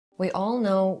We all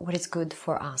know what is good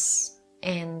for us,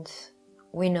 and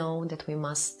we know that we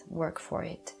must work for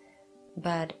it,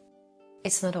 but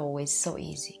it's not always so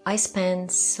easy. I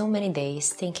spent so many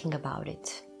days thinking about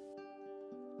it.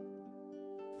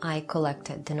 I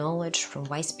collected the knowledge from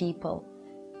wise people.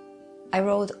 I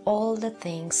wrote all the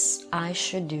things I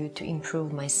should do to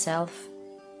improve myself,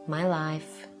 my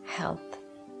life, health,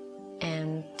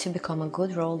 and to become a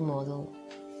good role model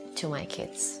to my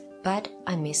kids. But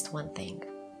I missed one thing: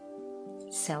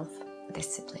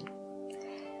 self-discipline.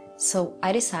 So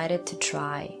I decided to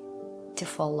try to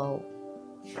follow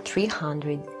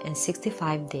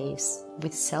 365 Days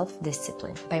with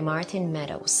Self-Discipline by Martin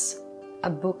Meadows, a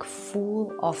book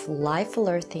full of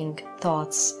life-alerting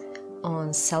thoughts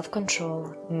on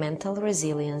self-control, mental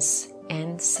resilience,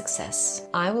 and success.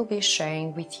 I will be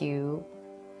sharing with you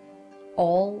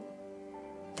all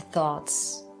the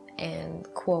thoughts and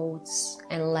quotes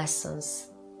and lessons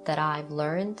that I've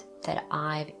learned, that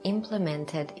I've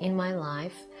implemented in my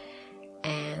life,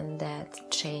 and that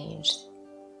changed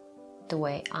the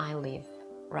way I live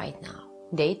right now.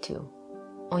 Day 2,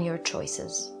 on your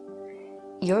choices.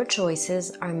 Your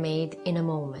choices are made in a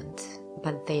moment,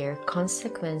 but their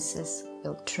consequences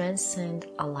will transcend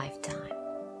a lifetime.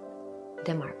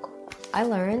 DeMarco. I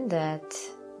learned that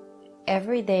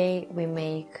every day we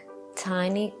make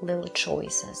tiny little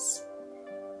choices,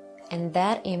 and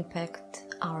that impact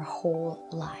our whole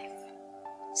life.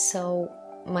 So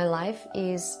my life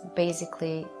is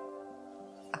basically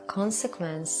a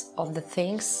consequence of the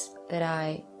things that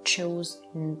I chose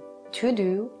to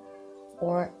do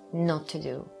or not to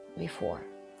do before.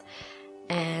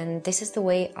 And this is the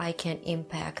way I can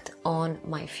impact on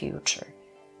my future,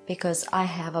 because I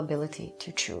have ability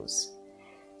to choose.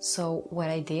 So what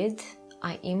I did,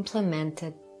 I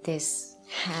implemented this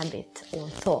habit or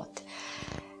thought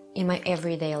in my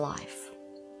everyday life.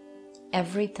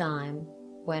 Every time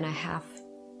when I have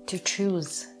to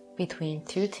choose between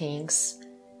two things,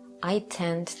 I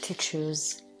tend to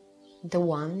choose the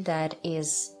one that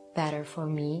is better for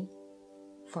me,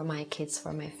 for my kids,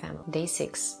 for my family. Day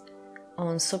 6,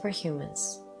 on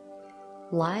superhumans.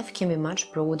 Life can be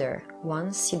much broader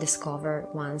once you discover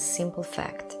one simple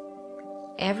fact.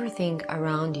 Everything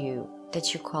around you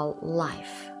that you call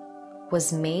life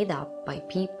was made up by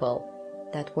people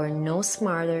that were no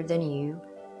smarter than you,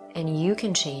 and you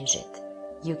can change it.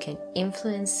 You can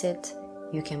influence it.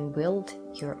 You can build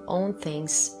your own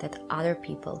things that other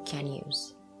people can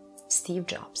use. Steve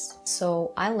Jobs.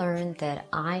 So I learned that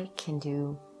I can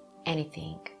do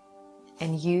anything,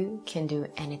 and you can do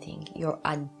anything. Your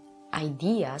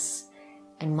ideas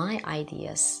and my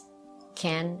ideas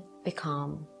can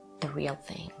become the real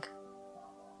thing.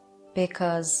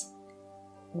 Because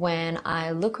when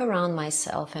I look around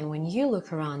myself, and when you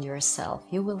look around yourself,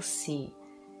 you will see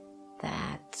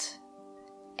that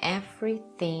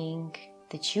everything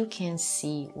that you can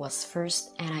see was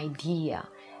first an idea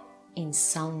in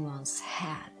someone's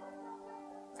head.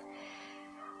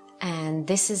 And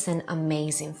this is an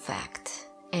amazing fact.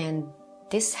 And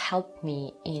this helped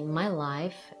me in my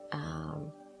life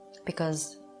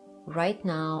because right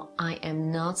now I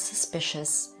am not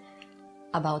suspicious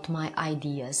about my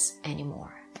ideas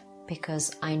anymore,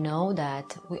 because I know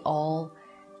that we all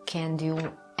can do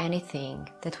anything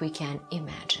that we can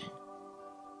imagine.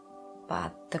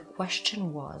 But the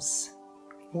question was,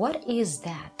 what is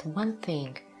that one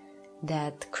thing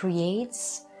that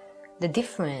creates the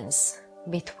difference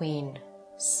between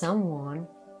someone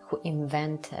who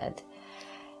invented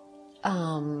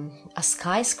a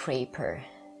skyscraper,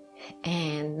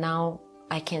 and now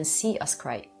I can see a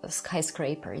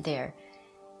skyscraper there,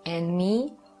 and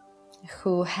me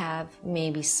who have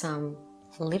maybe some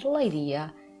little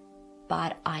idea,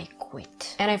 but I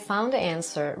quit? And I found the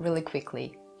answer really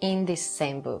quickly in this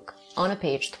same book, on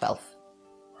page 12,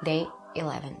 day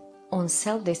 11, on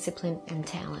self-discipline and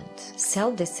talent.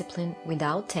 Self-discipline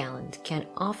without talent can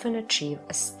often achieve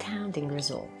astounding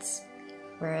results,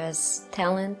 whereas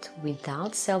talent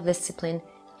without self-discipline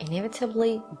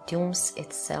inevitably dooms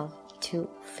itself to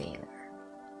failure.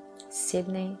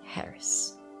 Sidney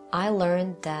Harris. I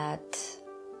learned that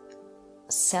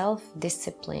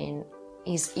self-discipline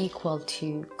is equal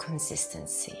to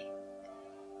consistency,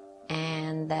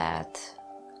 and that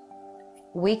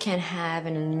we can have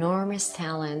an enormous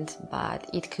talent, but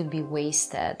it could be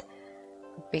wasted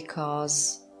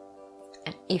because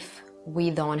if we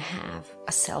don't have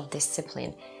a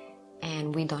self-discipline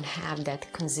and we don't have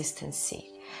that consistency.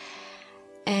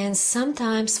 And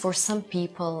sometimes for some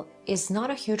people it's not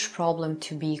a huge problem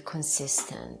to be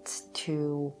consistent,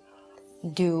 to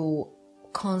do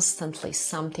constantly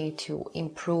something to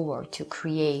improve or to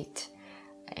create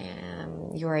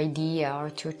your idea or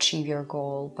to achieve your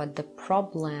goal, but the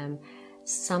problem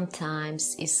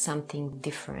sometimes is something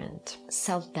different.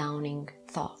 Self-downing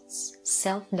thoughts.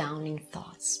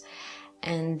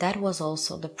 And that was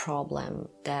also the problem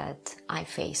that I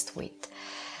faced with.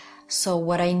 So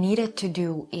what I needed to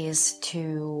do is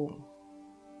to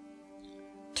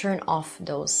turn off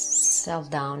those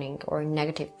self-downing or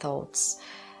negative thoughts,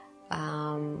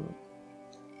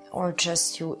 or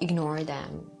just to ignore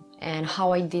them. And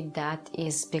how I did that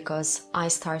is because I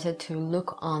started to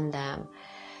look on them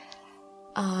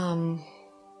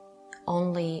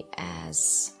only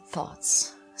as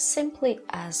thoughts, simply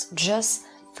as just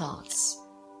thoughts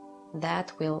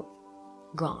that will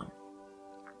gone,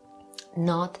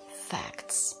 not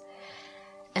facts.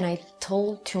 And I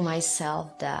told to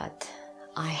myself that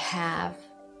I have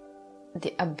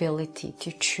the ability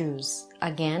to choose.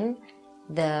 Again,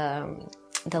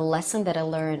 the lesson that I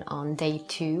learned on day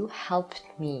 2 helped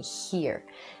me here,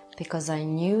 because I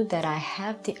knew that I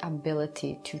have the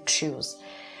ability to choose.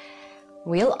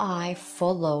 Will I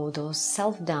follow those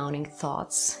self-downing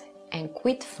thoughts and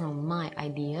quit from my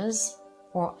ideas,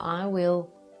 or I will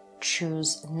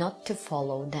choose not to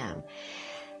follow them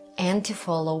and to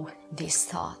follow this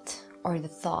thought, or the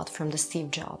thought from the Steve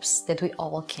Jobs that we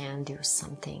all can do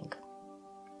something.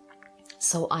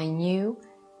 So I knew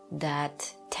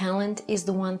that talent is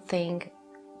the one thing,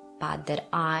 but that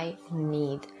I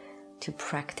need to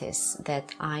practice,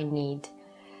 that I need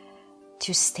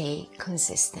to stay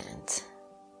consistent.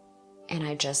 And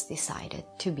I just decided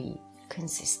to be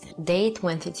consistent. Day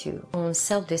 22 on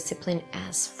self-discipline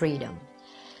as freedom.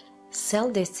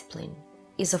 Self-discipline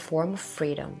is a form of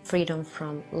freedom. Freedom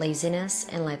from laziness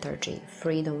and lethargy.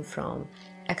 Freedom from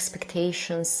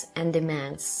expectations and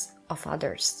demands of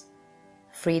others.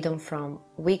 Freedom from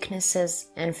weaknesses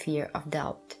and fear of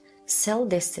doubt.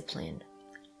 Self-discipline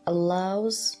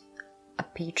allows a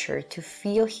teacher to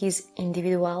feel his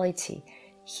individuality,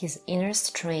 his inner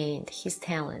strength, his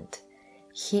talent.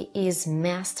 He is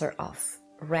master of,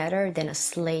 rather than a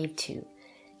slave to,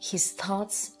 his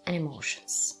thoughts and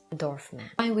emotions. Dorfman.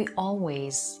 Why we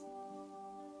always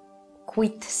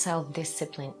quit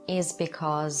self-discipline is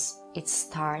because it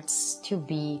starts to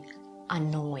be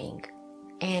annoying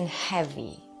and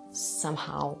heavy,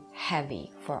 somehow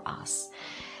heavy for us.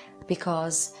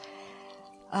 Because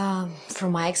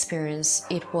from my experience,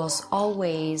 it was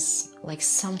always like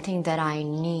something that I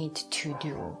need to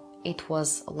do. It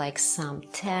was like some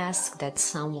task that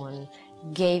someone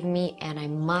gave me and I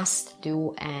must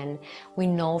do. And we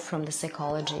know from the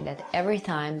psychology that every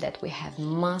time that we have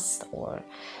must or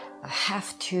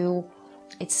have to,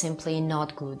 it's simply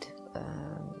not good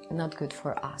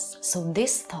for us. So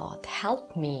this thought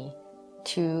helped me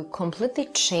to completely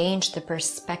change the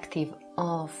perspective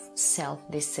of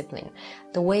self-discipline,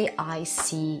 the way I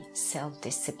see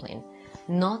self-discipline.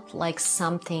 Not like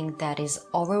something that is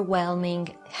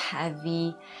overwhelming,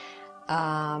 heavy,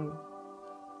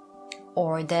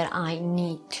 or that I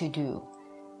need to do.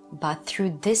 But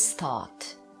through this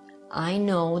thought, I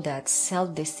know that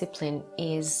self-discipline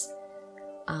is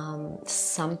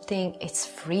something, it's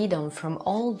freedom from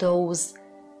all those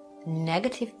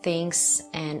negative things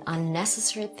and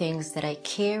unnecessary things that I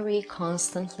carry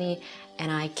constantly,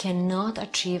 and I cannot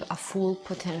achieve a full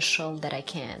potential that I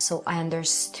can. So I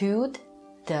understood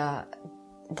the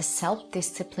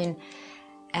self-discipline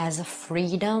as a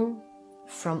freedom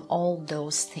from all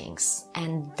those things,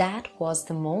 and that was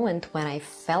the moment when I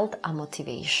felt a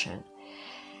motivation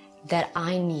that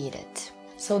I needed.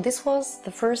 So this was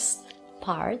the first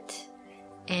part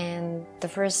and the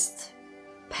first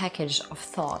package of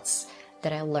thoughts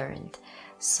that I learned.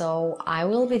 So I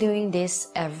will be doing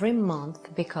this every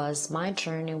month because my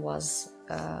journey was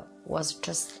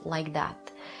just like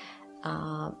that,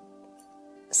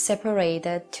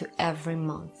 separated to every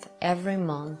month. Every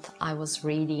month I was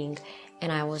reading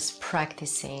and I was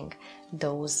practicing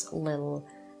those little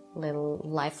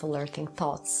life alerting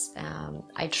thoughts.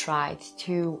 I tried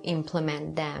to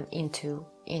implement them into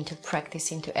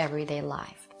practice, into everyday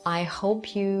life. I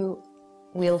hope you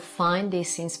will find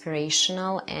this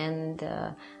inspirational, and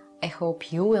I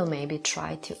hope you will maybe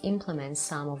try to implement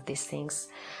some of these things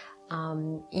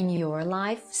in your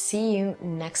life. See you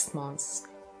next month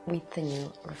with the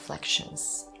new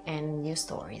reflections and new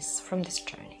stories from this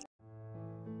journey.